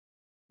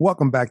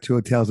Welcome back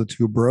to Tales of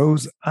Two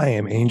Bros. I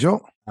am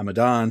Angel, I'm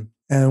Adon.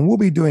 and we'll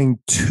be doing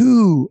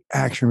two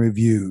action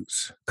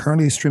reviews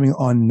currently streaming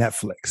on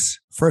Netflix.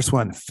 First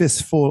one,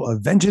 Fistful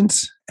of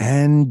Vengeance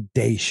and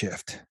Day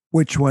Shift.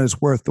 Which one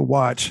is worth the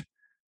watch?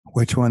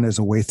 Which one is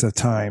a waste of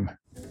time?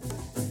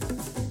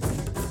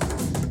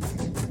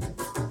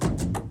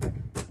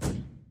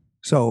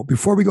 So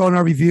before we go on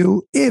our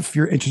review, if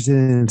you're interested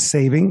in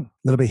saving a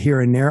little bit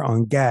here and there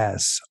on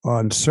gas,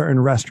 on certain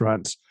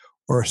restaurants,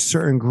 or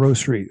certain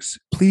groceries,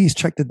 please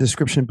check the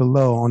description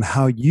below on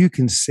how you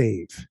can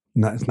save.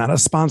 It's not a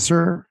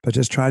sponsor, but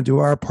just try to do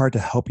our part to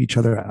help each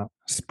other out.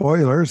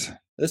 Spoilers.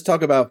 Let's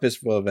talk about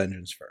Fistful of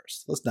Vengeance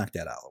first. Let's knock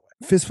that out of the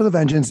way. Fistful of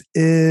Vengeance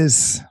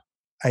is,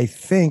 I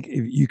think,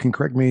 if you can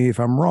correct me if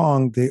I'm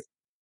wrong,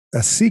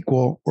 a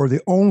sequel or the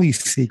only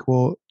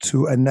sequel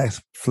to a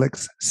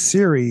Netflix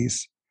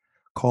series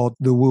called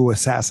The Wu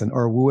Assassin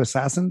or Wu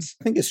Assassins.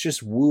 I think it's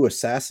just Wu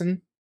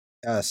Assassin,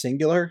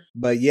 singular.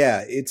 But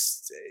yeah,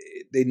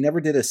 they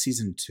never did a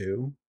season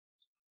 2.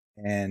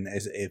 And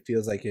it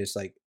feels like it's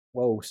like,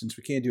 whoa, since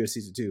we can't do a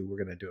season 2,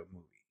 we're going to do a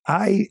movie.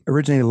 I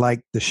originally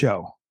liked the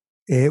show.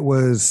 It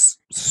was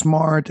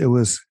smart. It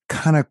was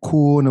kind of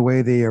cool in the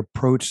way they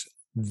approached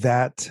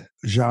that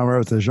genre. It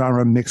was a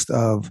genre mixed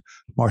of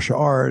martial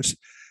arts,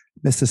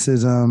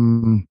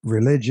 mysticism,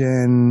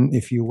 religion,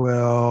 if you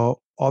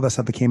will, all that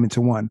stuff that came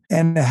into one.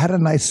 And it had a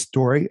nice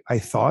story, I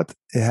thought.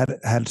 It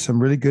had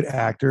some really good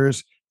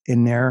actors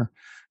in there,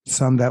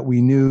 some that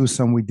we knew,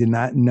 some we did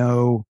not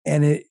know.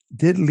 And it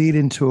did lead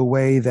into a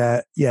way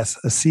that, yes,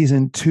 a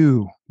season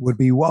 2 would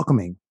be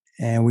welcoming.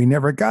 And we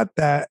never got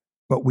that,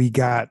 but we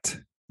got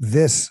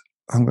this,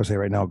 I'm going to say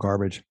right now,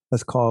 garbage.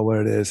 Let's call it what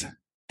it is.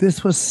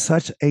 This was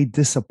such a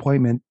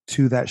disappointment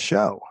to that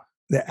show.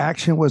 The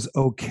action was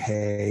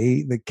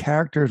okay. The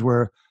characters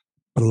were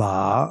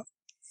blah.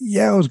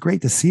 Yeah, it was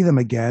great to see them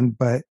again,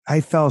 but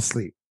I fell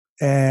asleep.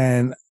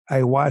 And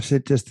I watched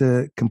it just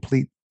to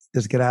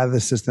get out of the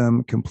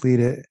system, complete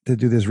it, to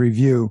do this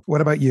review.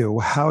 What about you?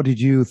 How did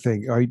you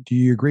think? Do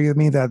you agree with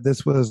me that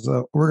this was,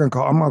 I'm going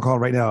to call it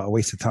right now, a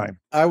waste of time?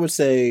 I would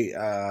say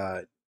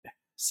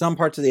some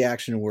parts of the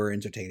action were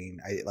entertaining.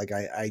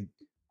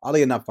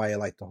 Oddly enough, I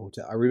liked the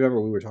hotel. I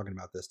remember we were talking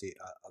about this the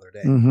other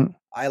day. Mm-hmm.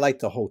 I liked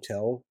the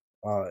hotel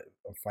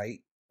fight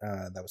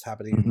that was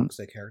happening amongst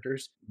the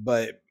characters.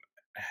 But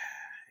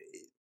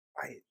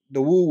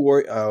the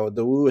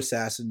Wu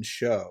Assassin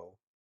show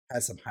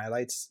had some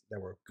highlights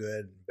that were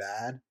good and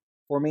bad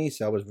for me,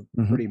 so I was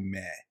pretty meh.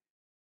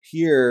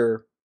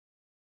 Here,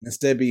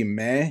 instead of being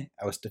meh,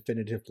 I was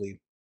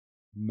definitively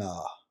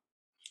meh.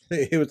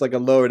 It was like a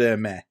lower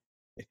than meh.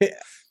 I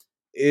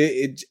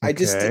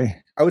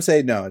would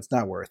say no, it's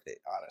not worth it,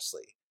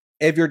 honestly.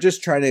 If you're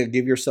just trying to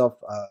give yourself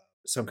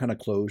some kind of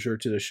closure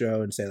to the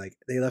show and say, like,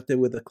 they left it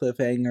with a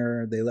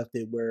cliffhanger, they left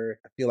it where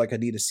I feel like I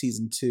need a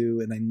season 2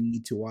 and I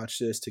need to watch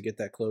this to get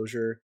that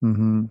closure.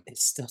 It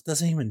still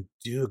doesn't even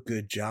do a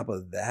good job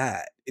of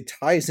that. It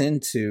ties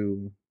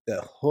into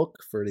the hook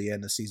for the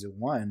end of season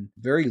 1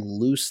 very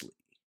loosely.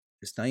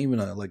 It's not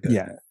even a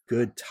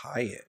good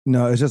tie-in.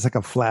 No, it's just like a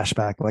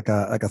flashback, like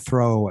a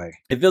throwaway.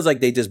 It feels like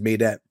they just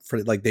made that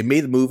for, like, they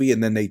made the movie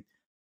and then they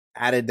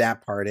added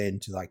that part in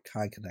to, like,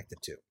 kind of connect the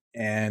two.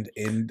 And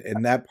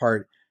in that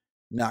part,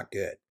 not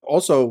good.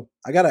 Also,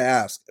 I gotta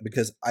ask,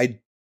 because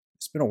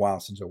it's been a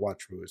while since I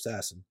watched Wu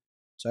Assassin.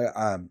 So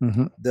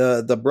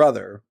the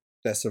brother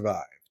that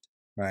survived,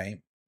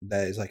 right?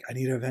 That is like, I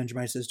need to avenge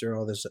my sister,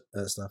 all this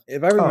stuff.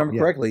 If I remember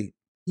correctly,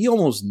 he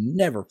almost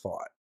never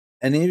fought.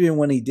 And even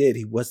when he did,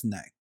 he wasn't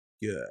that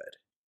good,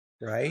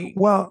 right?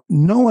 Well,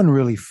 no one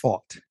really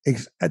fought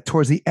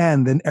towards the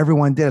end. Then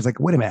everyone did. It's like,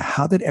 wait a minute,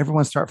 how did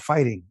everyone start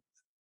fighting?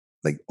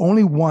 Like,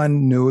 only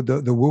one knew,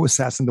 the Wu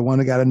Assassin, the one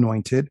who got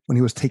anointed when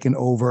he was taken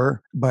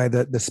over by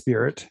the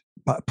spirit,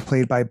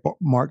 played by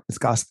Mark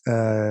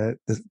Dacascos.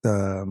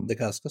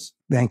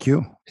 Thank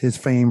you. His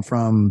fame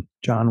from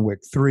John Wick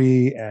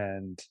 3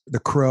 and The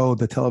Crow,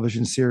 the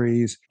television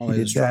series. He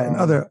did that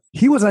and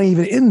he was not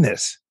even in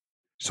this.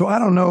 So I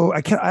don't know.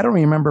 I don't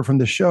remember from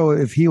the show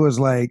if he was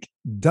like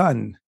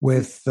done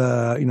with,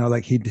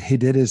 like he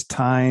did his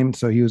time,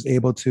 so he was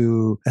able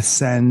to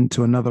ascend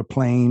to another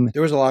plane.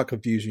 There was a lot of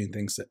confusing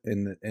things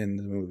in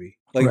the movie.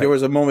 Like, there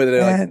was a moment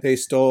that they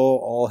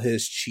stole all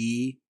his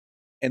chi,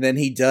 and then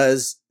he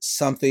does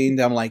something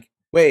that I'm like,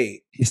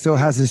 wait, he still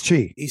has his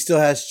chi. He still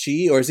has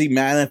chi, or is he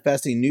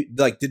manifesting new?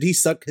 Like, did he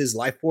suck his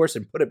life force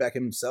and put it back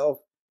in himself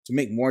to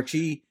make more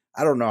chi?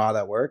 I don't know how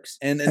that works.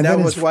 And that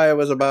was why it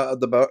was about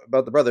the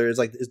brother. It's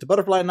like, is the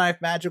butterfly knife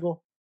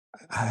magical?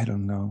 I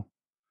don't know.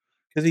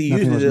 Because he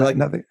used it like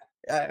nothing.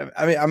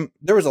 I mean,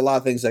 there was a lot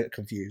of things that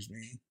confused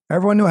me.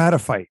 Everyone knew how to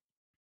fight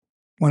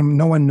when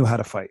no one knew how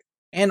to fight.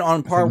 And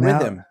on par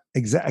with him.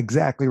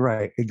 Exactly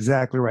right.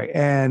 Exactly right.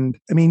 And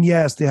I mean,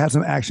 yes, they had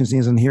some action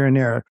scenes in here and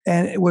there.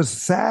 And it was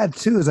sad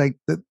too. Is like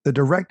the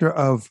director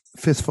of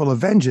Fistful of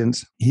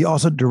Vengeance, he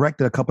also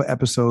directed a couple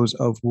episodes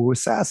of Wu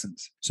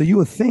Assassins. So you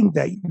would think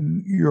that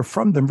you're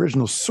from the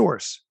original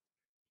source.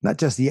 not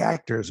just the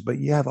actors, but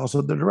you have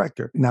also the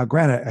director. Now,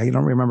 granted, I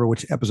don't remember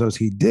which episodes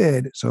he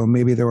did, so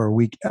maybe there were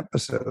weak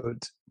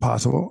episodes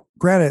possible.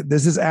 Granted,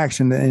 this is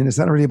action, and it's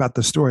not really about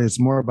the story. It's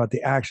more about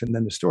the action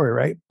than the story,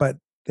 right? But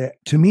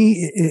to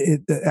me,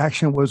 the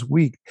action was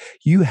weak.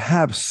 You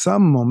have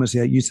some moments.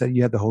 Yeah, you said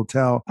you had the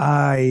hotel.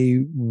 I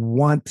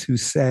want to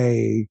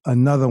say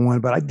another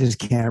one, but I just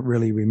can't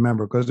really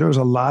remember because there was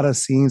a lot of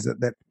scenes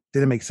that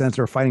didn't make sense.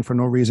 They were fighting for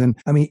no reason.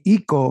 I mean,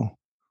 Iko,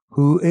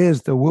 who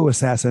is the Wu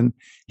assassin,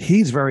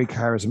 he's very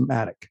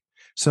charismatic.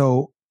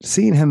 So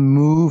seeing him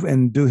move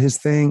and do his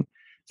thing,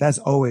 that's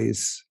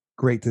always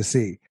great to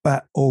see.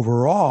 But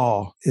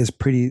overall is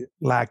pretty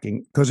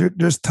lacking because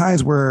there's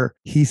times where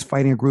he's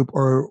fighting a group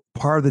or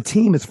part of the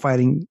team is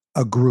fighting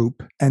a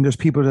group and there's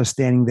people just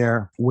standing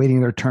there waiting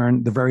their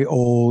turn, the very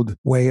old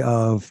way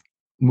of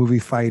movie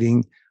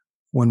fighting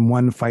when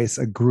one fights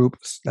a group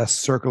that's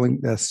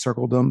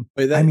circled them.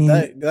 But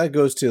that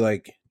goes to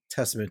like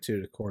testament to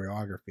the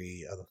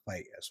choreography of the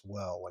fight as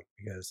well, like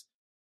because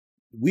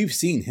we've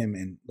seen him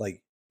in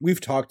like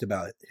we've talked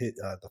about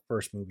the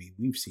first movie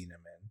we've seen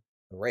him in,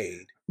 The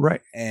Raid,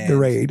 right? And The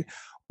Raid.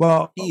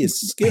 Well, he is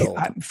skilled.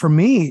 For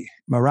me,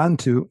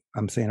 Marantu,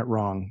 I'm saying it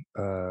wrong.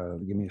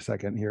 Give me a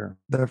second here.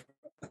 The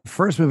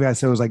first movie I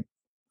saw was like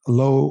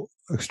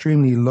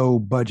extremely low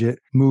budget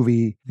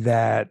movie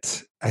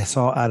that I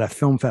saw at a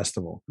film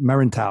festival,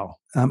 Marantau.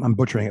 I'm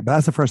butchering it, but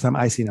that's the first time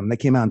I seen them. They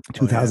came out in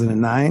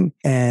 2009,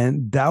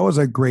 and that was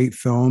a great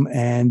film.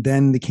 And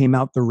then they came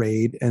out The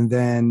Raid, and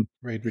then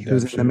Raid Redemption. He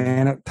was in The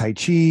Man of Tai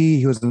Chi.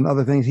 He was in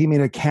other things. He made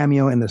a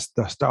cameo in the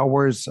Star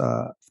Wars,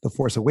 The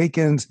Force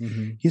Awakens.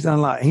 Mm-hmm. He's done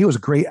a lot. He was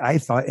great, I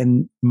thought,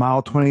 in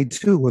Mile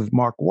 22 with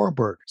Mark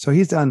Wahlberg. So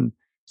he's done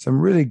some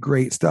really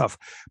great stuff.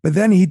 But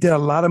then he did a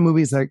lot of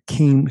movies that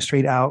came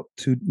straight out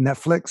to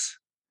Netflix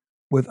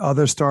with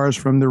other stars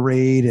from The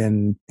Raid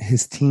and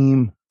his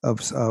team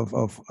of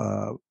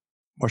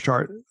martial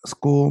art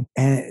school,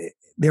 and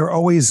they were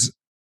always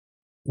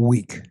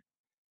weak.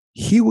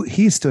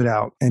 He stood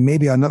out, and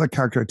maybe another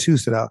character or two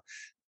stood out,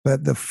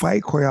 but the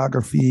fight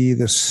choreography,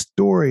 the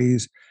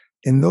stories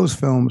in those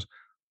films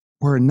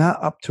were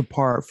not up to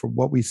par for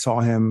what we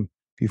saw him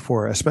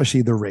before,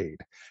 especially The Raid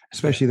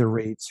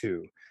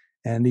 2.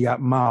 And he got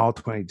Mile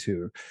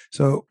 22.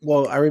 So,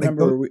 well, I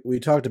remember we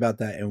talked about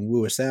that in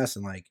Wu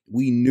Assassin. Like,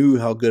 we knew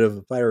how good of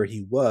a fighter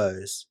he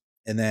was.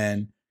 And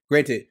then,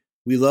 granted,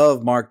 we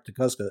love Mark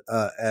Dacascos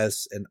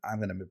as, and I'm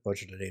going to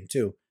butcher the name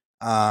too,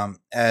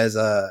 as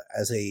a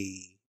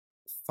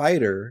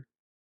fighter.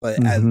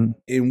 But mm-hmm.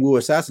 In Wu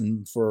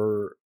Assassin,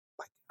 for,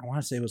 like, I want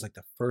to say it was like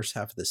the first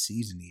half of the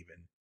season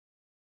even,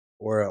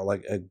 or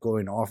like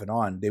going off and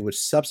on, they would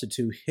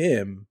substitute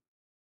him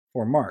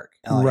for Mark.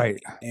 And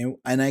right.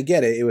 And I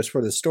get it. It was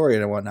for the story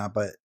and whatnot,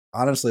 but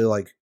honestly,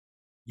 like,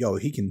 yo,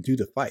 he can do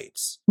the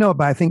fights. No,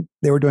 but I think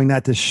they were doing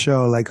that to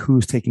show like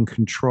who's taking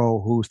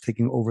control, who's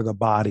taking over the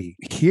body.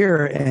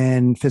 Here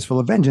in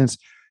Fistful of Vengeance,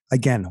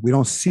 again, we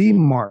don't see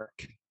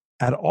Mark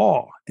at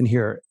all in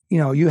here. You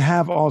know, you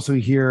have also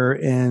here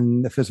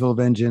in the Fistful of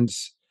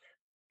Vengeance,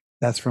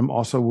 that's from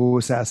also Wu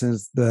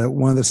Assassins,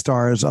 one of the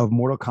stars of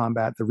Mortal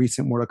Kombat, the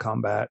recent Mortal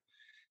Kombat,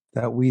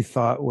 that we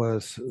thought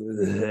was...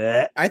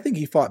 I think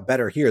he fought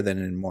better here than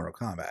in Mortal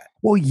Kombat.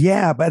 Well,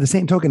 yeah, but at the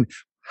same token,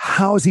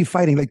 how is he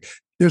fighting? Like,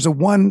 there's a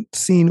one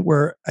scene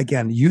where,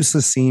 again,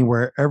 useless scene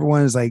where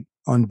everyone is like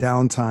on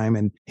downtime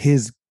and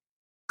his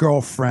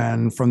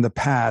girlfriend from the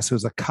past,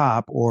 who's a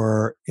cop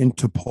or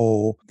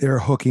Interpol, they're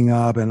hooking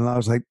up. And I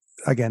was like,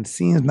 again,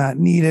 scene's not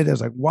needed. I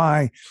was like,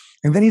 why?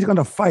 And then he's going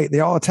to fight.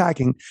 They're all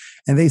attacking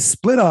and they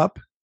split up.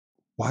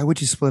 Why would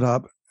you split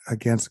up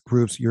against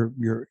groups?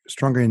 You're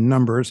stronger in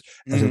numbers.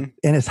 Mm-hmm.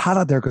 And it's hot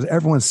out there because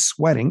everyone's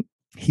sweating.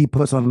 He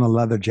puts on a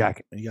leather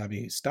jacket. You gotta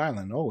be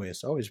styling,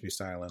 always be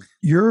styling.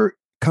 You're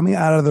coming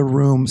out of the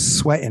room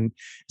sweating,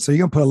 so you're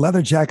gonna put a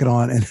leather jacket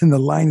on, and then the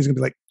line is gonna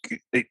be like,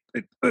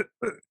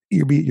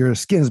 your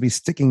skin is be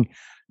sticking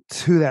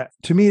to that.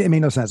 To me, it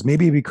made no sense.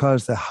 Maybe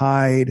because the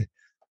hide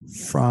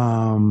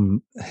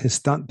from his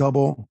stunt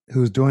double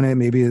who's doing it,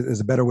 maybe is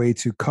a better way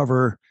to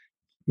cover.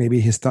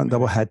 Maybe his stunt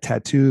double had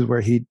tattoos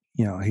where he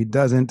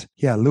doesn't.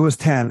 Yeah, Louis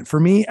Tan. For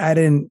me, I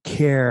didn't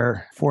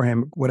care for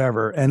him,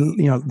 whatever. And,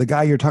 the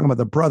guy you're talking about,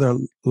 the brother,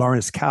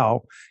 Lawrence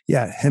Cow,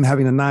 yeah, him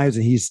having the knives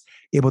and he's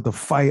able to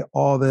fight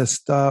all this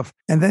stuff.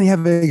 And then you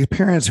have the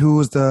appearance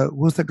who's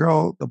the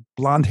girl, the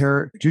blonde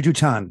hair, Juju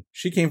Chan.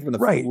 She came from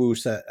the Wu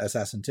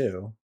Assassin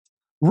too.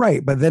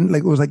 Right. But then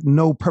it was like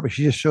no purpose.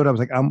 She just showed up. I was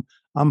like,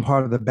 I'm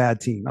part of the bad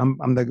team.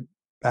 I'm the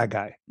bad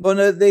guy. Well,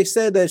 no, they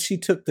said that she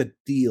took the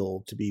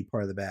deal to be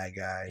part of the bad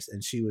guys,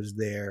 and she was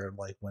there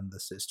like when the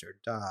sister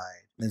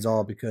died. And it's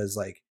all because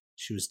like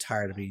she was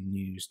tired of being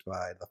used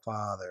by the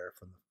father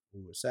from the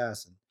Wu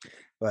Assassin.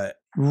 But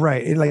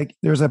right, like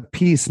there's a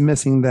piece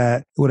missing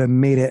that would have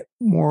made it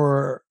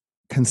more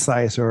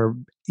concise or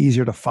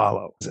easier to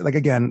follow. Like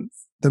again,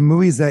 the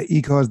movies that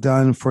Iko has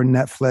done for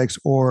Netflix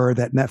or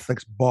that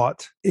Netflix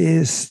bought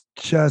is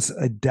just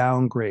a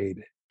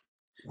downgrade.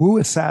 Wu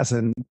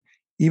Assassin,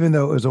 even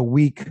though it was a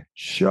weak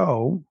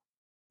show,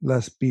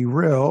 let's be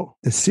real,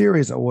 the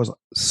series was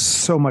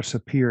so much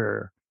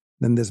superior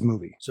than this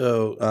movie.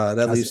 So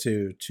that leads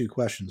to two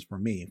questions for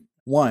me.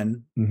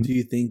 One, do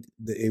you think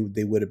that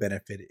they would have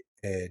benefited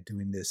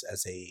doing this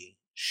as a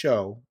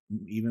show,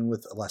 even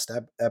with less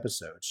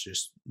episodes,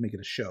 just make it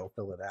a show,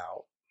 fill it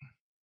out?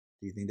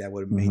 Do you think that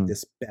would have made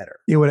this better?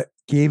 It would have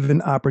gave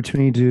an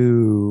opportunity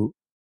to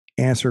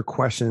answer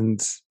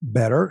questions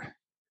better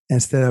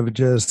instead of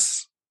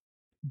just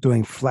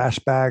doing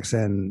flashbacks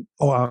and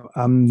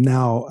I'm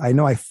now I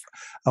know I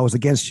was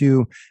against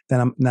you, then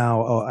I'm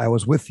now I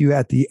was with you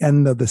at the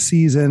end of the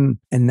season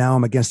and now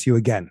I'm against you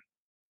again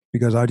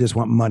because I just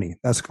want money.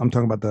 I'm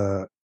talking about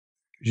the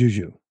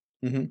Juju.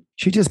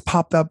 She just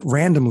popped up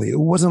randomly. It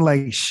wasn't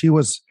like she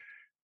was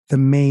the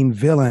main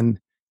villain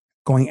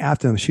going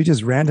after them. She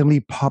just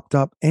randomly popped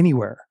up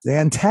anywhere. The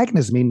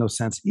antagonist made no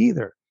sense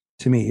either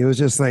to me. It was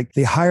just like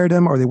they hired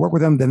them or they work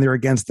with them, then they're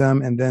against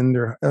them, and then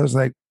I was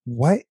like,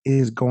 what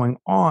is going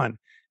on?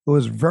 It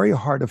was very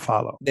hard to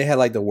follow. They had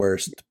like the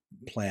worst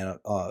plan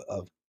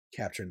of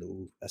capturing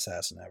the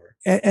assassin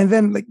ever. And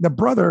then like the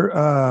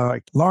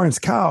brother, Lawrence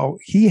Kao,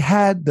 he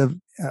had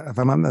if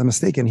I'm not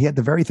mistaken, he had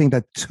the very thing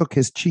that took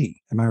his chi.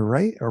 Am I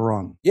right or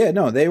wrong? Yeah,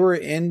 no, they were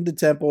in the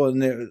temple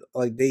and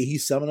he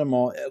summoned them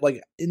all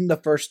like in the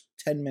first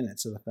 10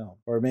 minutes of the film,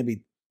 or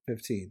maybe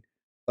 15.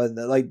 But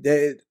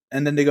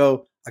and then they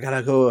go, I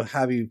gotta go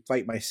have you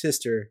fight my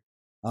sister,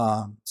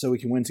 so we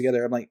can win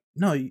together. I'm like,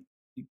 no, you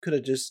could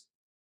have just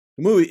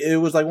the movie.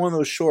 It was like one of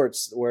those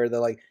shorts where they're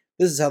like,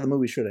 this is how the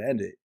movie should have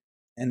ended,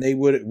 and they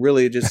would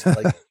really just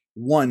like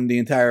won the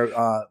entire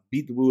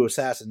beat the Wu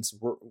assassins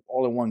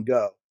all in one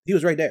go. He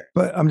was right there.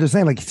 But I'm just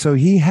saying, like, so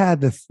he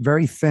had the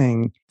very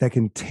thing that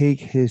can take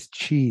his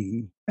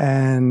chi,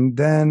 and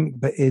then,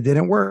 but it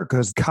didn't work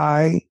because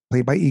Kai,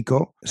 played by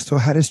Iko, still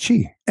had his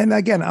chi. And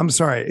again, I'm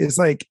sorry, it's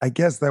like, I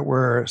guess that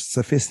we're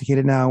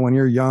sophisticated now. When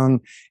you're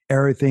young,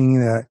 everything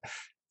that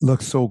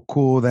looks so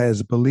cool, that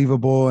is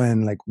believable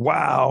and like,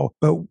 wow.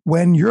 But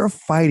when you're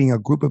fighting a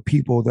group of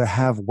people that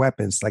have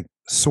weapons like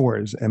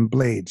swords and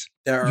blades,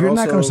 you're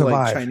not going to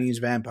survive. Like Chinese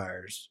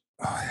vampires.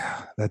 Oh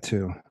yeah, that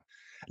too.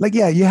 Like,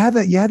 yeah, you had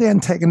the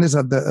antagonist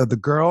of the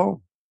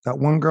girl, that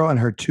one girl and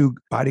her two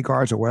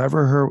bodyguards or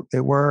whatever they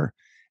were,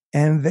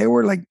 and they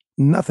were like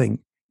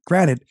nothing.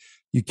 Granted,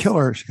 you kill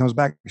her, she comes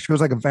back, she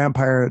was like a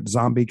vampire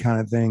zombie kind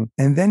of thing.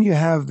 And then you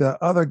have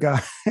the other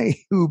guy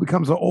who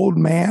becomes an old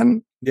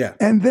man. Yeah.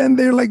 And then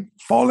they're like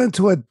fall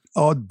into a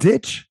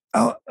ditch.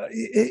 Oh,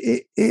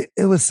 it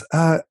was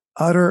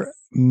utter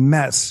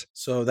mess.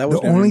 So that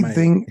was the only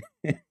thing.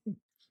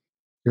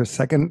 Your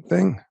second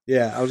thing?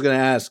 Yeah, I was going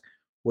to ask,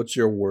 what's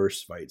your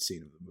worst fight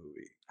scene of the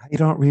movie? I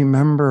don't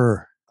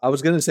remember. I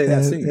was going to say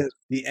that scene.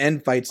 The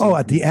end fight scene. Oh,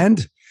 at the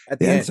end? At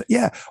the end.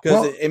 Yeah.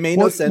 Because it made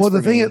no sense. Well,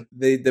 the thing is,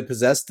 they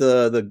possessed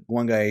the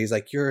one guy. He's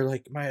like, you're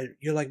like my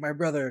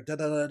brother. Da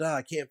da da da.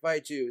 I can't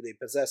fight you. They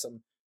possess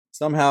him.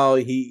 Somehow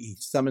he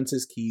summons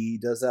his key,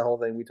 does that whole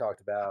thing we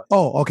talked about.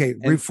 Oh, okay.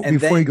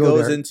 And then he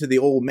goes into the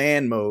old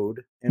man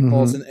mode and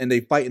falls in, and they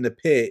fight in the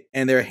pit,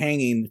 and they're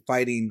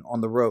fighting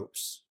on the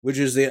ropes, which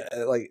is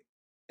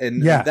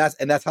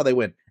that's how they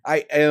win.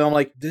 I'm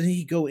like, didn't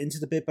he go into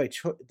the pit by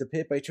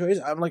choice?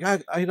 I'm like,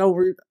 I'm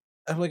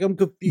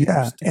confused.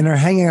 Yeah, and they're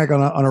hanging like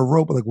on a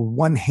rope like with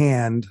one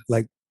hand,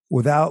 like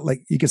without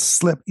like you could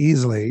slip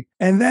easily.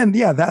 And then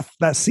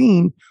that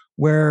scene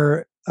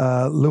where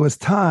Louis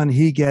Tan,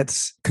 he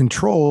gets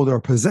controlled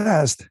or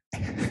possessed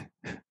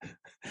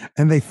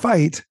and they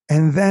fight,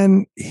 and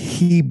then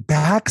he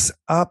backs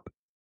up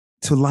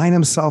to line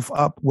himself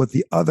up with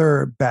the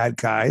other bad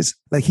guys.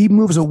 Like he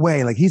moves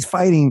away, like he's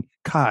fighting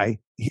Kai.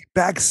 He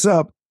backs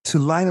up to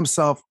line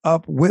himself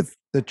up with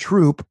the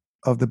troop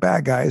of the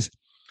bad guys.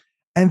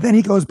 And then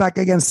he goes back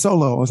against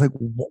solo. I was like,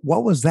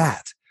 what was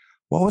that?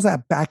 What was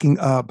that backing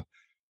up,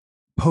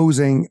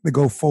 posing to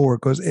go forward?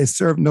 Because it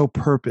served no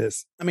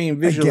purpose. I mean,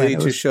 visually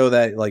to show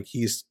that like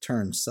he's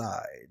turned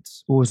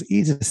sides. It was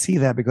easy to see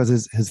that because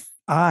his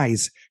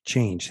eyes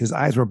changed. His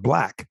eyes were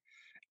black.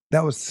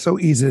 That was so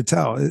easy to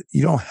tell.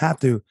 You don't have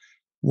to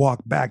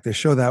walk back to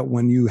show that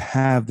when you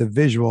have the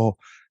visual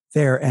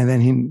there, and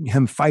then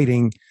him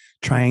fighting,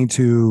 trying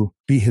to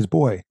be his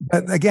boy.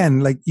 But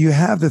again, like you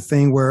have the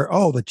thing where,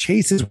 the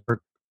chases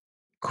were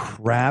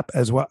crap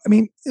as well. I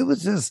mean, it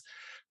was just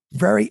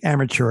very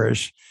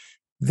amateurish.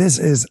 This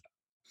is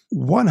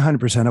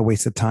 100% a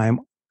waste of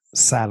time,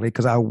 sadly,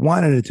 because I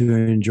wanted to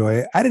enjoy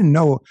it. I didn't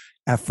know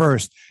at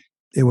first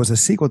it was a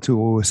sequel to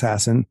Wu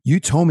Assassin. You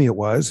told me it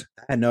was.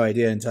 I had no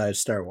idea until I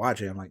started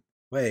watching. I'm like,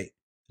 wait,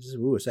 this is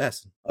Wu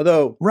Assassin.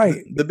 Although, right,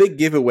 the big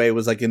giveaway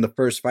was like in the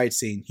first fight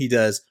scene, he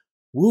does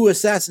Wu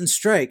Assassin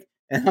Strike.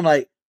 And I'm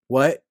like,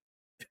 what?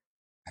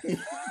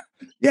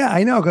 Yeah,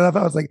 I know, because I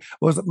thought it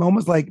was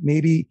almost like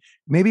maybe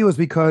it was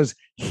because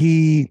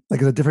he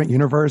like it's a different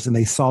universe and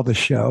they saw the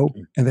show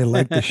and they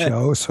liked the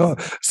show, so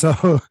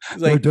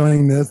they're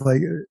doing this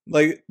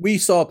like we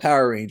saw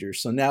Power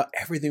Rangers, so now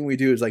everything we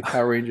do is like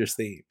Power Rangers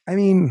theme. I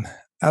mean,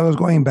 I was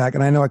going back,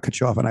 and I know I cut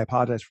you off, and I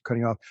apologize for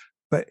cutting you off,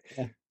 but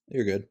yeah,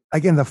 you're good.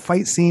 Again, the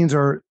fight scenes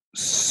are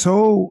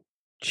so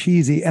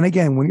cheesy. And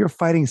again, when you're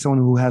fighting someone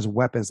who has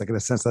weapons, like in a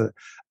sense of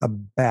a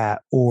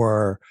bat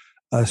or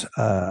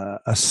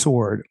a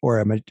sword or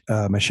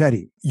a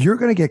machete, you're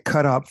going to get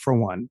cut up for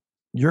one.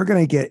 You're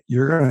going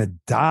to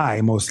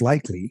die most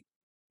likely.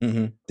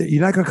 Mm-hmm.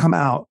 You're not going to come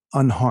out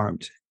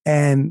unharmed.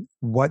 And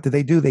what did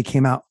they do? They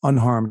came out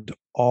unharmed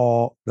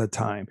all the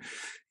time,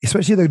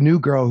 especially the new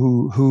girl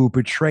who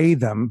betrayed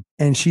them.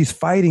 And she's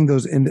fighting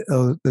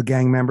the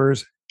gang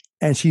members,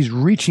 and she's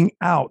reaching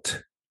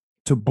out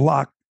to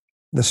block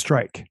the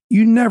strike.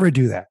 You never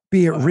do that,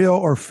 be it real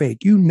or fake.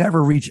 You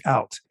never reach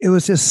out. It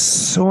was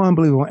just so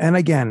unbelievable. And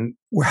again,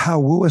 how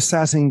Wu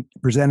Assassin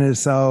presented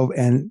itself,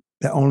 and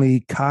that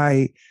only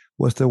Kai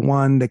was the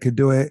one that could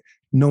do it.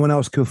 No one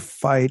else could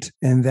fight.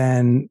 And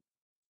then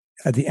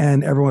at the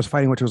end, everyone was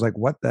fighting, which was like,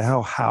 what the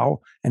hell?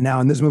 How? And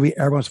now in this movie,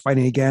 everyone's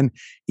fighting again.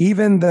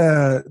 Even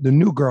the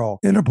new girl,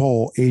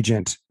 Interpol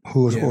agent,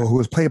 who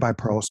was played by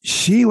Pearl,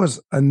 she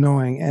was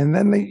annoying. And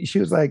then she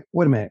was like,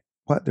 wait a minute.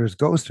 What? There's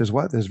ghosts. There's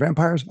what? There's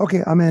vampires.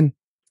 Okay, I'm in.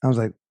 I was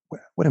like,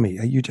 wait a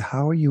minute.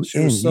 How are you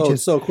in?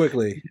 So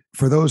quickly.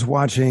 For those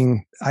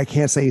watching, I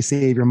can't say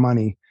save your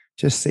money.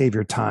 Just save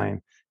your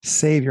time.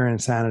 Save your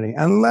insanity.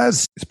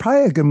 Unless it's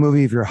probably a good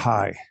movie if you're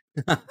high.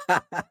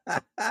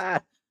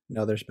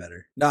 No, there's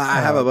better. No,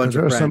 I have a bunch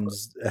of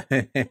friends,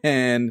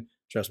 and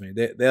trust me,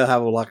 they'll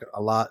have a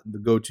lot the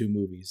go-to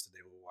movies that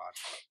they will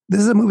watch.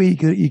 This is a movie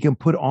you can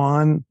put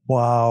on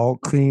while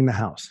cleaning the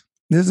house.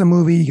 This is a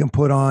movie you can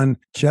put on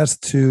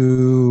just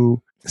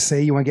to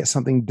say you want to get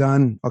something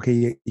done.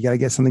 Okay, you got to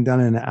get something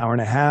done in an hour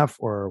and a half,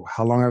 or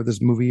how long ever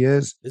this movie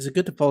is. Is it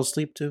good to fall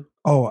asleep to?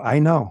 Oh, I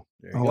know.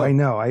 I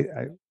know.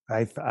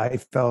 I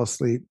fell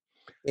asleep.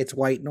 It's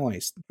white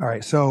noise. All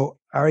right, so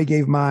I already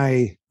gave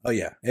my. Oh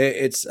yeah,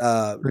 it's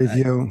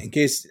review. In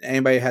case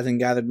anybody hasn't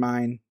gathered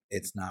mine,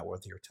 it's not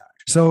worth your time.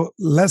 So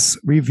let's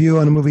review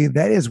on a movie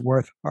that is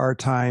worth our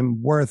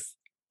time, worth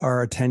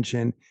our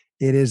attention.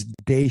 It is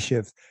Day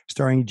Shift,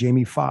 starring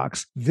Jamie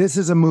Foxx. This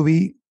is a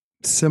movie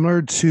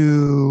similar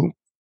to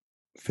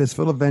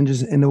Fistful of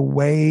Vengeance in a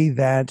way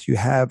that you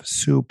have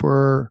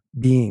super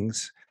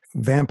beings,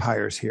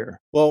 vampires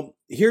here. Well,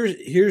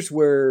 here's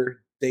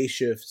where Day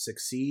Shift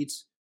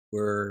succeeds,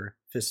 where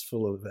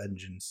Fistful of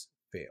Vengeance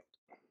failed.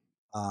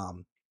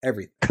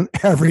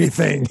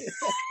 Everything.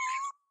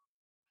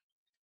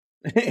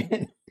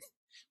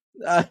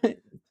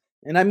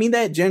 And I mean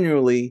that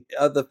genuinely.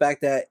 The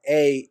fact that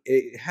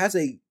it has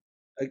a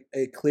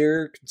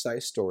clear,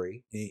 concise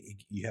story.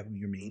 You have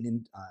your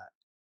main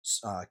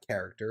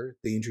character.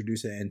 They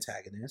introduce an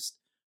antagonist.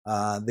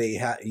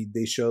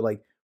 They show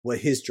like what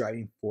his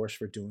driving force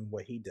for doing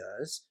what he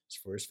does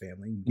for his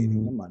family and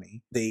getting the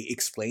money. They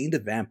explain the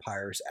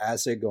vampires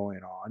as they're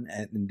going on,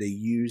 and they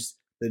use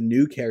the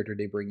new character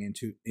they bring in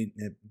to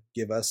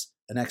give us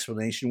an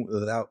explanation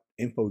without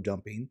info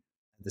dumping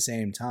at the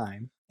same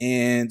time.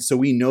 And so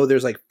we know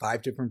there's like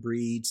 5 different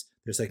breeds.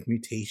 There's like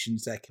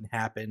mutations that can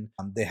happen.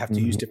 They have to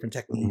use different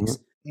techniques.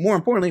 More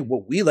importantly,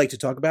 what we like to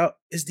talk about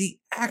is the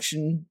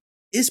action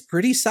is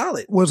pretty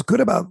solid. What's good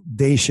about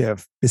Day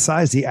Shift,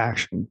 besides the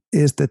action,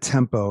 is the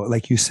tempo.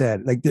 Like you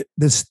said, like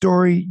the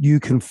story you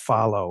can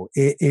follow.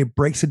 It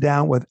breaks it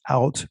down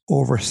without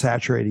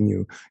oversaturating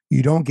you.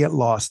 You don't get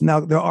lost. Now,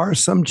 there are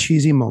some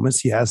cheesy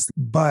moments, yes,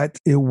 but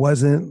it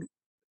wasn't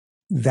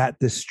that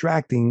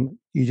distracting.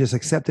 You just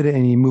accepted it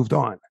and you moved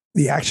on.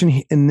 The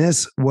action in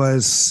this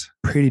was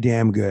pretty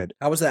damn good.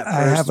 How was that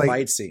first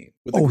fight scene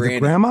with the granny? The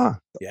grandma?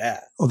 Yeah.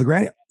 Oh, the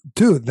granny.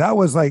 Dude, that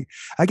was like,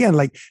 again,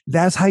 like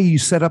that's how you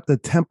set up the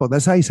tempo.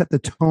 That's how you set the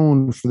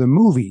tone for the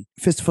movie.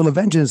 Fistful of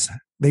Vengeance,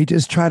 they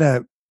just try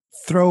to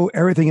throw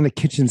everything in the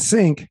kitchen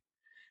sink.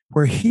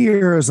 Where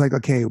here is like,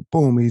 okay,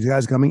 boom, these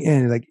guys coming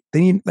in. Like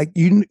then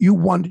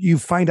you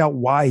find out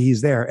why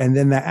he's there. And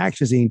then the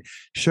action scene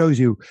shows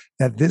you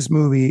that this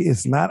movie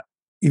is not,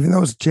 even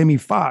though it's Jamie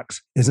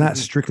Foxx, is not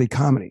strictly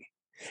comedy.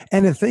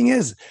 And the thing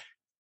is,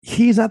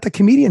 he's not the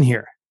comedian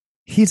here.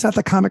 He's not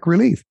the comic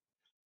relief.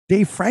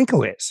 Dave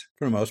Franco is.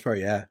 For the most part,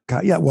 yeah.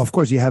 Yeah, well, of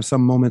course, you have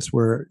some moments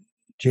where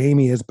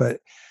Jamie is,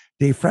 but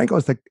Dave Franco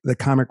is the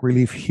comic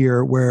relief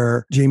here,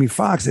 where Jamie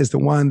Foxx is the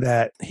one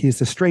that he's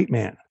the straight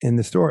man in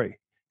the story.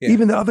 Yeah.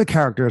 Even the other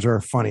characters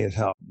are funny as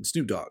hell.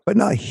 Snoop Dogg. But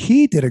no,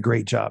 he did a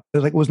great job.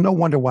 It was no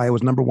wonder why it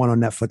was number 1 on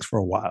Netflix for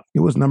a while.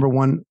 It was number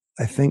 1,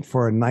 I think,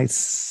 for a nice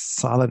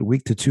solid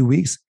week to 2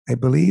 weeks, I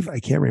believe. I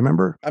can't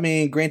remember. I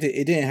mean, granted,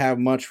 it didn't have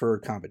much for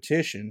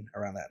competition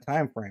around that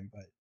time frame,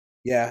 but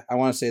yeah, I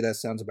want to say that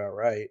sounds about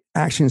right.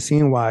 Action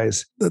scene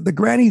wise, the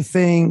granny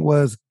thing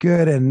was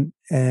good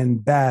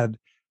and bad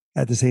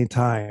at the same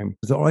time.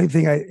 The only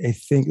thing I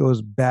think it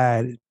was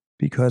bad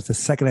because the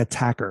second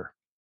attacker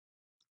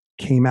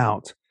came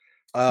out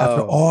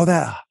after all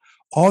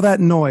that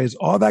noise,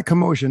 all that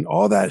commotion,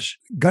 all that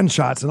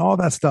gunshots and all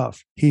that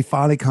stuff. He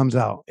finally comes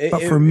out.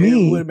 But for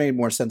me, it would have made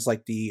more sense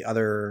like the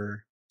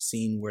other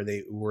scene where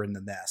they were in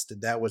the nest.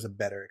 That was a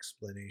better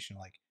explanation,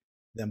 like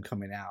them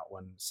coming out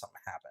when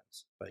something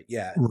happens. But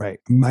yeah. Right.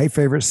 My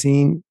favorite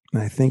scene,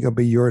 and I think it'll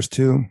be yours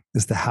too,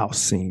 is the house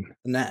scene.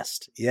 The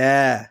nest.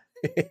 Yeah.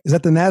 Is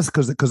that the nest?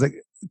 Because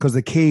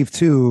the cave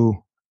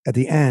too at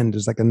the end,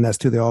 there's like a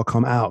nest too. They all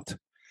come out.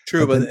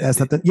 True, but that's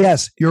not the.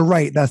 Yes, you're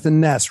right. That's the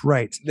nest,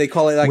 right? They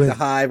call it like the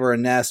hive or a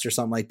nest or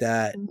something like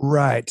that.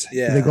 Right.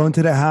 Yeah. They go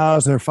into the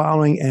house. They're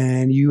following,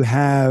 and you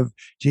have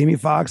Jamie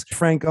Foxx,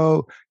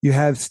 Franco. You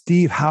have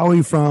Steve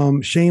Howey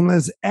from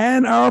Shameless,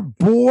 and our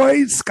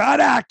boy Scott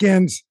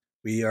Adkins.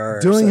 We are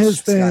doing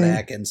his thing. Scott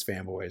Adkins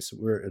fanboys.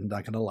 We're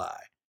not going to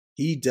lie.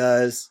 He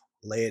does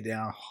lay it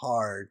down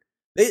hard.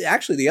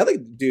 The other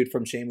dude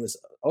from Shameless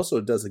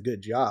also does a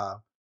good job.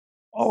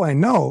 Oh, I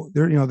know.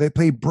 They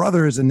play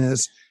brothers in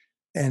this,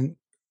 and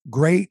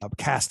great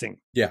casting.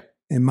 Yeah.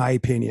 In my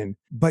opinion.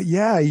 But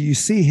yeah, you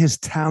see his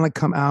talent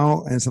come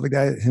out and stuff like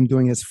that, him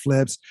doing his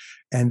flips,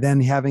 and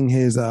then having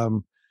his I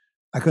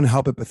couldn't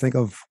help it but think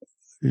of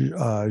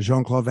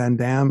Jean-Claude Van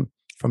Damme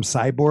from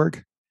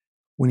Cyborg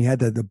when he had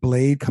the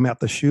blade come out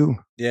the shoe.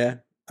 Yeah.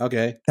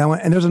 Okay. That one.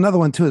 And there's another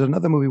one too. There's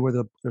another movie where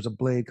there's a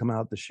blade come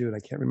out the shoe. I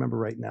can't remember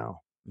right now.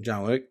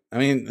 John Wick. I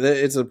mean,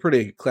 it's a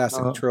pretty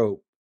classic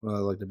trope.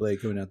 Like the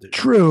blade coming out the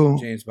true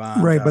James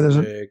Bond, right? John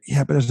But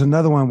Wick. there's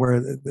another one where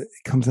it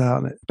comes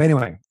out. But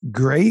anyway,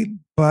 great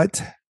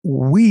but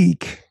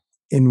weak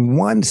in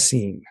one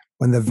scene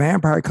when the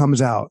vampire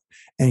comes out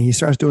and he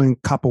starts doing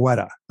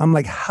capoeira. I'm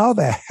like, how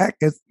the heck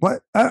is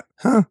what?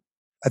 Huh?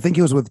 I think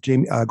he was with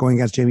Jamie going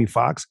against Jamie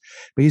Foxx,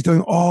 but he's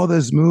doing all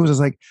these moves. It's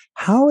like,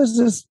 how is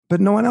this? But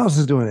no one else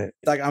is doing it.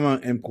 Like I'm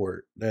an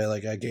import.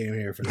 Like I came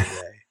here for the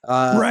day.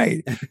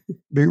 Right.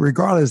 But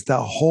regardless, the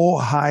whole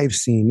hive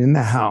scene in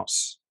the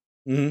house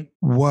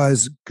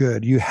was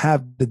good. You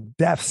have the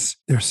deaths.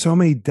 There's so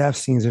many death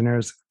scenes in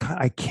there.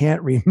 I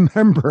can't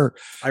remember.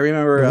 I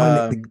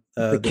remember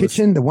the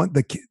kitchen,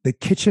 the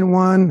kitchen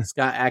one.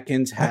 Scott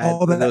Adkins had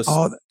those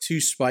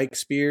two spike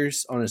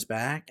spears on his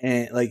back,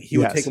 and like he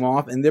would take them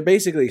off, and they're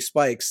basically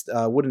spikes,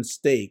 wooden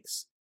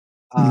stakes.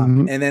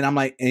 And then I'm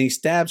like, and he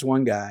stabs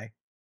one guy,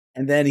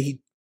 and then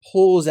he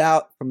pulls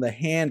out from the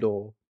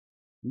handle,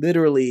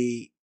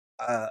 literally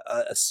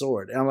a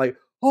sword, and I'm like,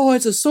 oh,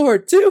 it's a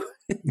sword too.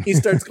 He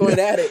starts going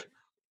at it.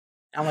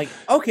 I'm like,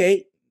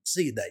 okay,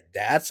 see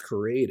that's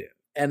creative.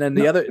 And then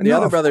the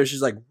other brother is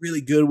just like really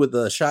good with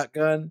the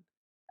shotgun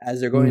as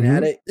they're going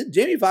at it.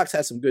 Jamie Foxx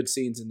has some good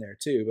scenes in there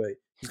too, but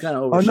he's kind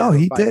of overshadowed. Oh no,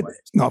 he did.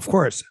 No, of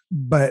course.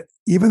 But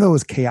even though it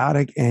was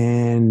chaotic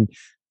and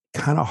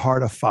kind of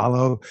hard to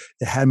follow,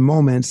 it had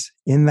moments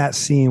in that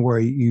scene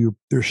where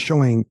they're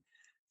showing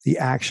the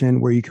action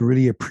where you can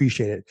really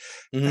appreciate it.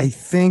 I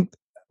think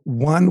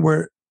one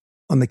where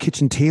on the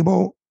kitchen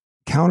table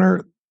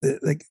counter,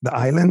 like the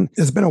island,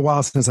 it's been a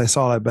while since I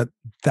saw it, but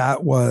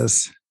that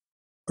was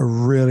a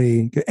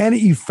really good, and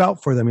you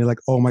felt for them. You're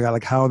like, oh my God,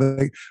 like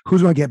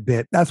who's going to get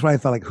bit? That's what I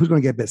felt like. Who's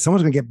going to get bit?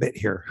 Someone's going to get bit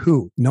here.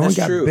 Who? No one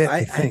got bit.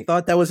 I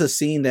thought that was a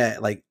scene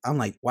that like, I'm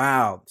like,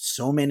 wow,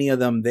 so many of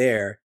them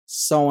there.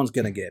 Someone's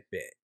going to get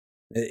bit.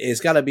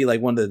 It's got to be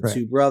like one of the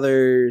two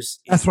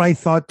brothers. That's what I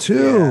thought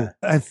too. Yeah.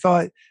 I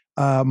thought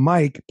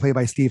Mike, played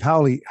by Steve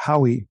Howey,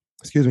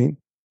 excuse me,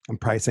 I'm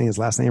probably saying his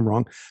last name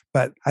wrong,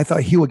 but I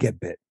thought he would get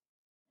bit.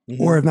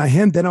 Or if not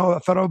him, then I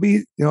thought it would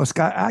be,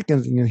 Scott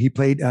Adkins. He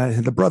played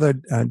the brother,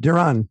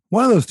 Duran.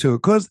 One of those two.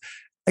 Because,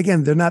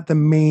 again, they're not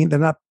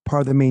part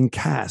of the main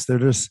cast. They're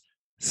just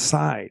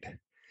side.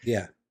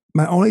 Yeah.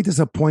 My only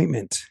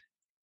disappointment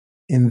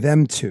in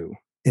them two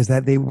is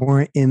that they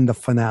weren't in the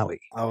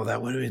finale. Oh,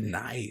 that would have been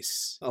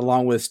nice.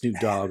 Along with Snoop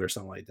Dogg or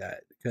something like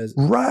that. Because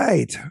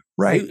Right.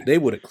 They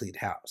would have cleaned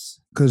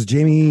house. Because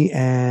Jamie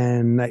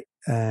and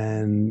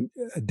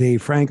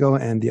Dave Franco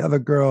and the other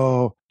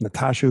girl,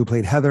 Natasha, who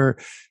played Heather,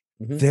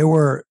 they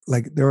were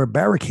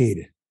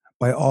barricaded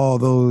by all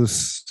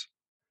those,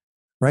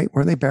 right?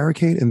 Weren't they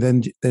barricaded?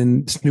 And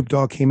then Snoop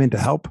Dogg came in to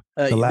help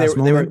the last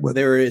moment.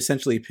 They were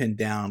essentially pinned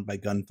down by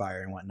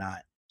gunfire and whatnot.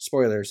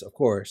 Spoilers, of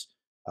course.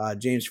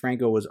 James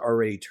Franco was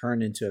already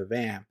turned into a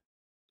vamp,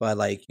 but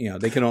they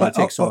can only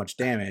take so much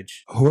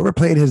damage. Whoever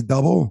played his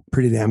double,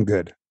 pretty damn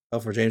good. Oh,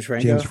 for James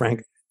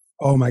Franco?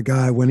 Oh my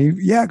God!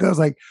 because I was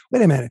like,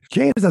 wait a minute,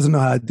 James doesn't know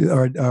how to do,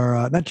 or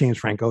not James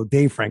Franco,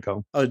 Dave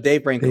Franco. Oh,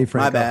 Dave Franco.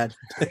 My bad.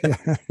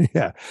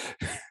 Yeah,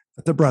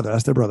 that's their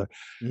brother.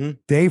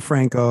 Dave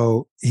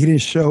Franco. He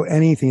didn't show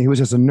anything. He was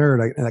just a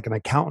nerd, like an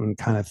accountant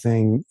kind of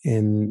thing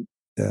in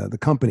the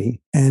company.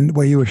 And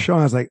what you were showing,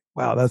 I was like,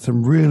 wow, that's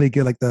some really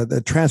good. Like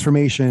the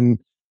transformation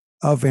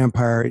of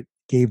vampire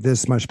gave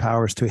this much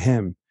powers to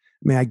him.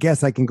 I mean, I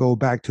guess I can go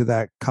back to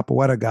that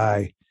capoeira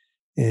guy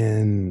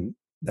in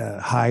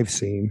the hive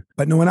scene,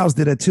 but no one else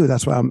did it too.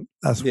 That's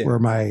where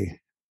my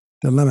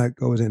dilemma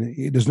goes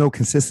in. There's no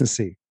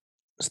consistency.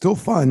 Still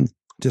fun,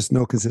 just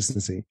no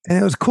consistency. And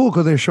it was cool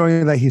because they're showing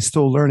you that he's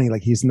still learning.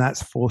 Like he's not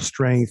full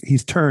strength.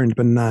 He's turned,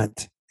 but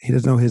he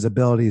doesn't know his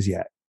abilities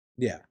yet.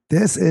 Yeah.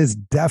 This is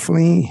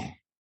definitely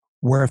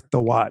worth the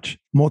watch.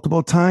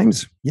 Multiple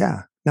times.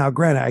 Yeah. Now,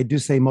 granted, I do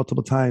say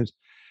multiple times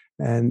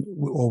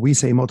we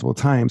say multiple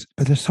times,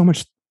 but there's so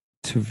much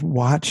to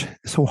watch.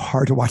 It's so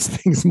hard to watch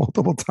things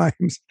multiple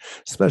times,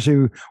 especially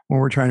when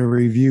we're trying to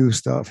review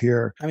stuff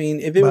here. I mean,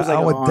 if it was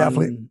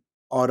definitely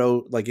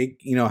auto,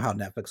 how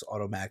Netflix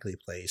automatically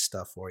plays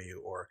stuff for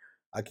you, or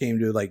I came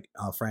to like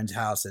a friend's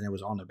house and it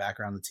was on the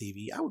background of the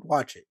TV, I would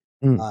watch it.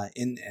 Mm.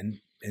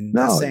 And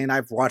not No, saying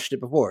I've watched it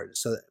before.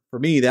 So for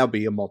me, that would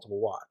be a multiple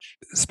watch.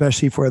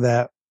 especially for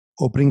that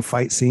opening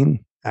fight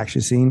scene,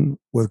 action scene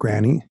with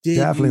Granny. Did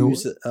Definitely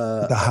use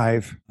the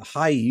Hive. a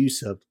high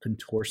use of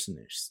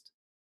contortionist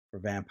for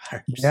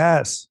vampires.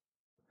 Yes.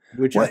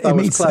 Which Well, I thought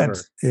was clever.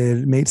 sense.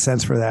 It made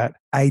sense for that.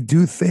 I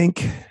do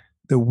think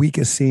the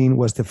weakest scene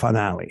was the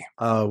finale.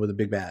 With the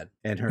big bad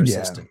and her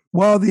assistant.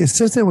 Well, the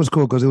assistant was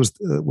cool because it was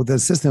with the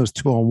assistant it was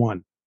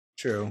 2-on-1.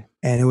 True.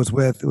 And it was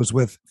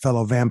with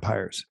fellow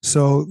vampires.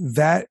 So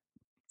that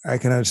I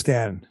can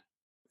understand,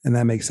 and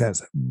that makes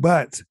sense.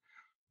 But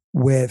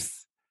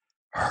with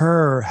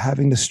her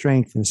having the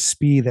strength and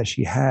speed that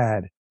she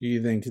had, Do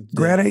you think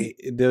Granny,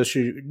 there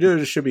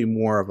should be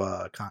more of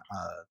a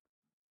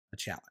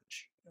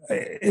challenge?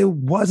 it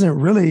wasn't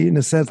really in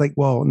the sense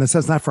in the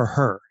sense not for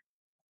her.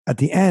 At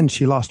the end,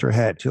 she lost her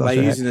head. She lost By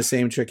her using head. the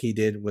same trick he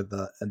did with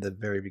at the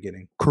very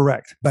beginning.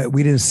 Correct. But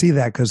we didn't see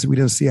that because we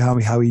didn't see how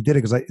he did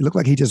it because it looked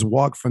like he just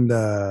walked from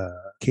the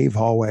cave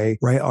hallway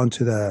right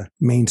onto the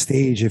main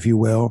stage, if you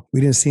will.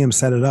 We didn't see him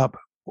set it up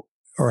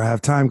or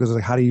have time because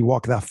like, how do you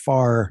walk that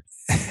far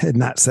and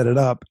not set it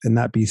up and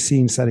not be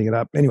seen setting it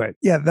up? Anyway,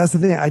 yeah, that's the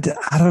thing. I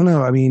don't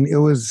know. I mean, it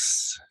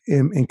was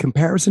in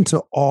comparison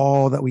to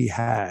all that we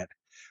had,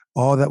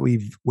 all that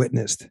we've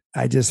witnessed,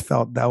 I just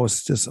felt that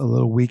was just a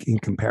little weak in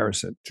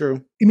comparison. True.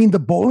 I mean, the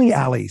bowling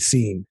alley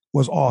scene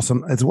was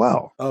awesome as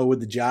well. Oh, with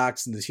the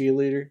jocks and the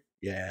cheerleader?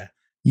 Yeah.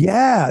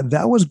 Yeah,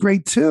 that was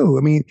great too.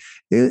 I mean,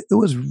 it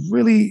was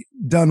really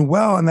done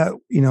well. And that,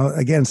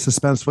 again,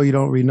 suspenseful. You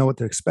don't really know what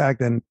to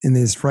expect. And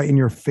it's right in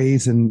your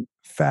face and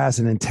fast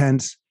and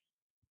intense.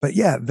 But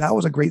yeah, that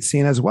was a great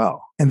scene as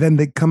well. And then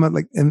they come up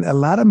like in a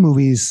lot of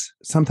movies,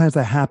 sometimes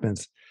that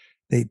happens.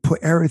 They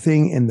put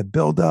everything in the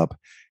buildup.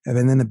 And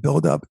then the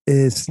buildup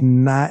is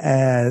not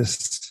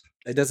as...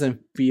 It doesn't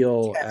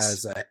feel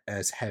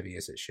as heavy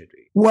as it should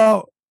be.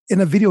 Well,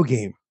 in a video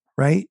game,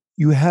 right?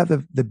 You have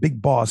the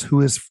big boss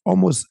who is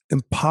almost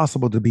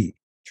impossible to beat.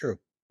 True.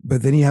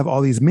 But then you have all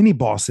these mini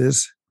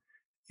bosses.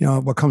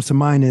 What comes to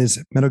mind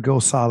is Metal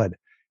Gear Solid,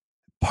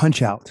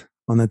 Punch-Out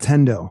on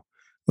Nintendo.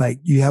 Like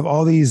you have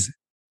all these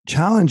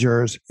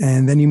challengers,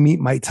 and then you meet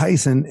Mike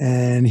Tyson,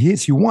 and he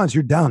hits you once,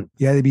 you're done.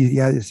 You have to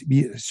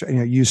be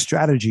use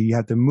strategy. You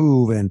have to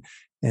move and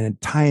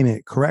time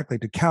it correctly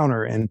to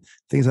counter and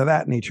things of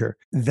that nature.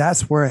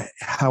 That's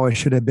how it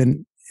should have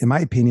been, in my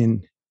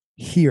opinion,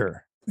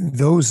 here.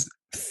 Those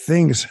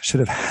things should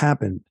have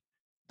happened.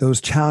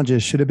 Those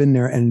challenges should have been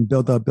there and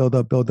build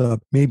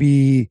up.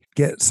 Maybe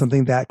get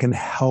something that can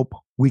help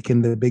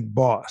weaken the big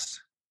boss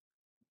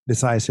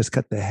besides just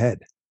cut the head.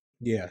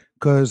 Yeah.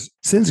 Because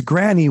since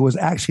Granny was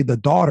actually the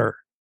daughter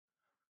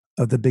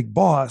of the big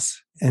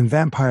boss in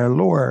vampire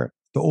lore,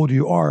 the older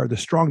you are, the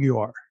stronger you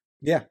are.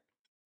 Yeah.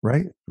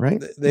 Right.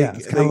 They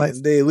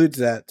allude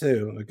to that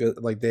too.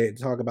 Like they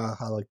talk about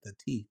how like the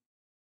teeth,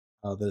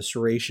 the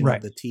serration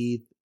of the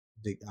teeth.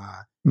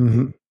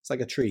 It's like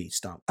a tree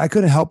stump. I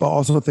couldn't help but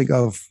also think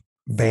of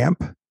Vamp.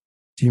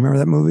 Do you remember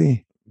that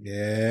movie?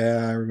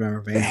 Yeah, I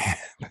remember Vamp.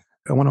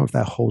 I wonder if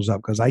that holds up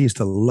because I used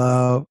to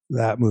love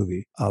that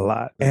movie a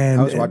lot. And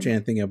I was watching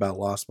and thinking about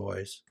Lost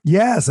Boys.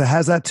 Yes, it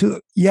has that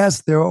too.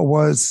 Yes, there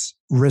was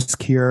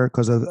risk here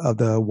because of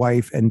the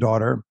wife and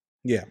daughter.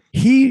 Yeah.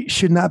 He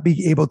should not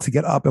be able to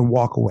get up and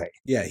walk away.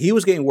 Yeah, he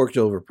was getting worked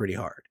over pretty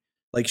hard.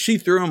 Like she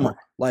threw him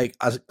like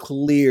a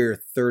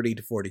clear 30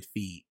 to 40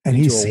 feet. And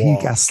he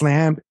got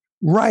slammed.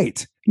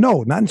 Right.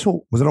 No, not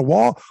until, was it a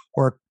wall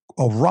or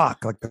a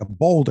rock, like a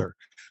boulder?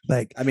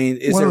 Like, I mean,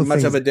 is there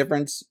much of a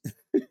difference?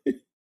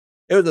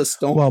 It was a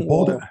stone wall.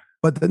 Boulder.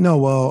 But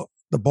the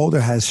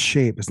boulder has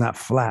shape. It's not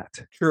flat.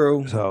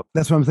 True. So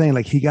that's what I'm saying.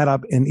 Like he got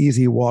up and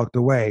easy walked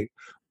away.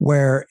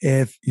 Where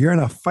if you're in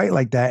a fight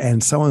like that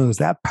and someone who's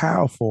that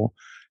powerful,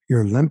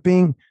 you're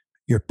limping,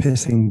 you're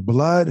pissing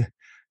blood,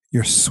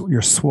 you're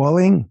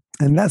swelling.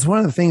 And that's one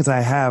of the things I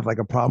have like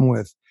a problem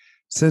with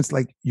since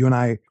like you and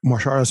I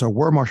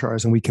were martial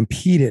artists and we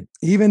competed,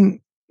 even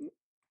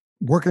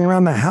working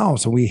around the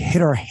house and we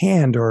hit our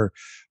hand or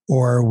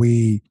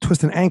we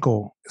twist an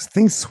ankle,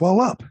 things swell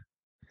up.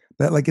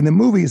 But like in the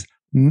movies,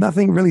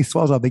 nothing really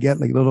swells up. They get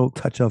like a little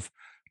touch of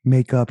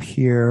makeup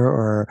here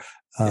or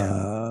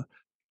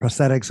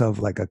prosthetics of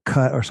like a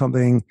cut or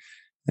something,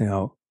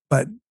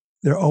 but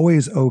they're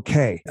always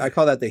okay. I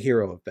call that the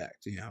hero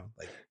effect,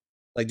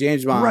 like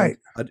James Bond, right?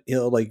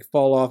 He'll like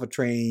fall off a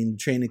train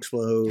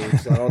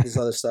explodes, all this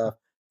other stuff.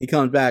 He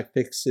comes back,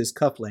 picks his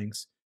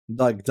cufflinks,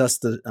 like takes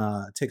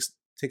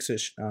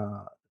his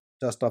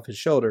dust off his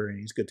shoulder,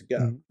 and he's good to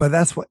go. But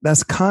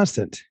that's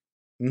constant.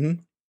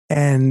 Mm-hmm.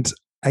 And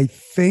I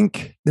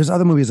think there's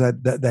other movies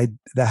that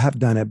have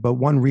done it, but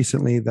one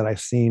recently that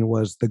I've seen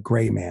was The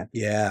Gray Man.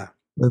 Yeah.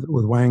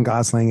 With Ryan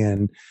Gosling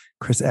and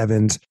Chris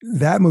Evans.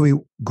 That movie,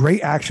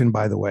 great action,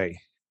 by the way.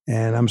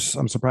 And I'm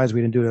surprised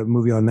we didn't do a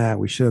movie on that.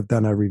 We should have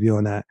done a review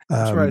on that.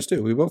 I'm surprised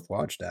too. We both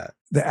watched that.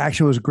 The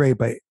action was great,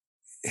 but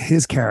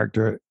his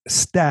character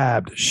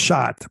stabbed,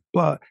 shot,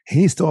 but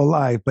he's still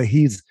alive, but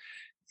he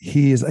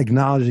is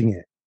acknowledging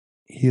it.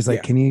 He's like,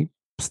 Yeah. can you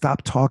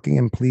stop talking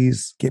and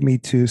please get me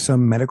to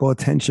some medical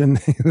attention?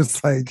 He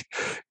was like,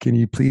 can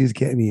you please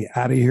get me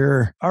out of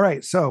here? All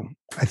right. So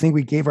I think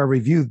we gave our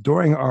review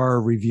during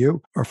our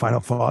review, our final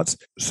thoughts.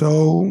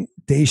 So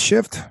Day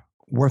Shift,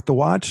 worth the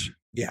watch.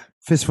 Yeah.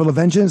 Fistful of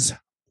Vengeance,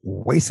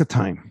 waste of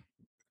time.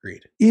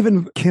 Agreed.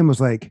 Even Kim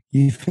was like,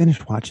 you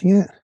finished watching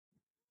it?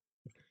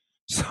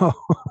 So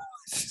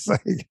she's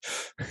like,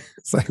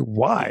 it's like,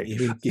 why?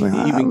 Even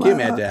Like, Kim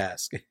had to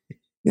ask.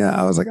 Yeah,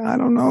 I was like, I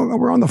don't know.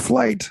 We're on the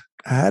flight.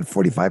 I had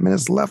 45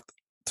 minutes left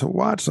to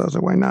watch. So I was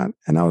like, why not?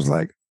 And I was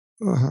like,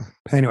 ugh.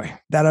 Anyway,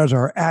 that is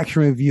our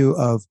action review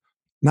of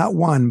not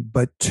one,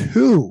 but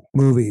two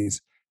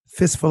movies,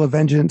 Fistful of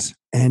Vengeance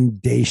and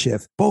Day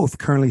Shift, both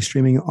currently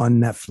streaming on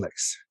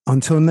Netflix.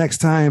 Until next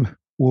time,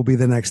 will be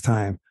the next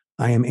time.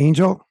 I am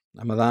Angel.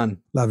 I'm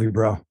Adan. Love you,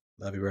 bro.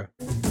 Love you,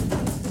 bro.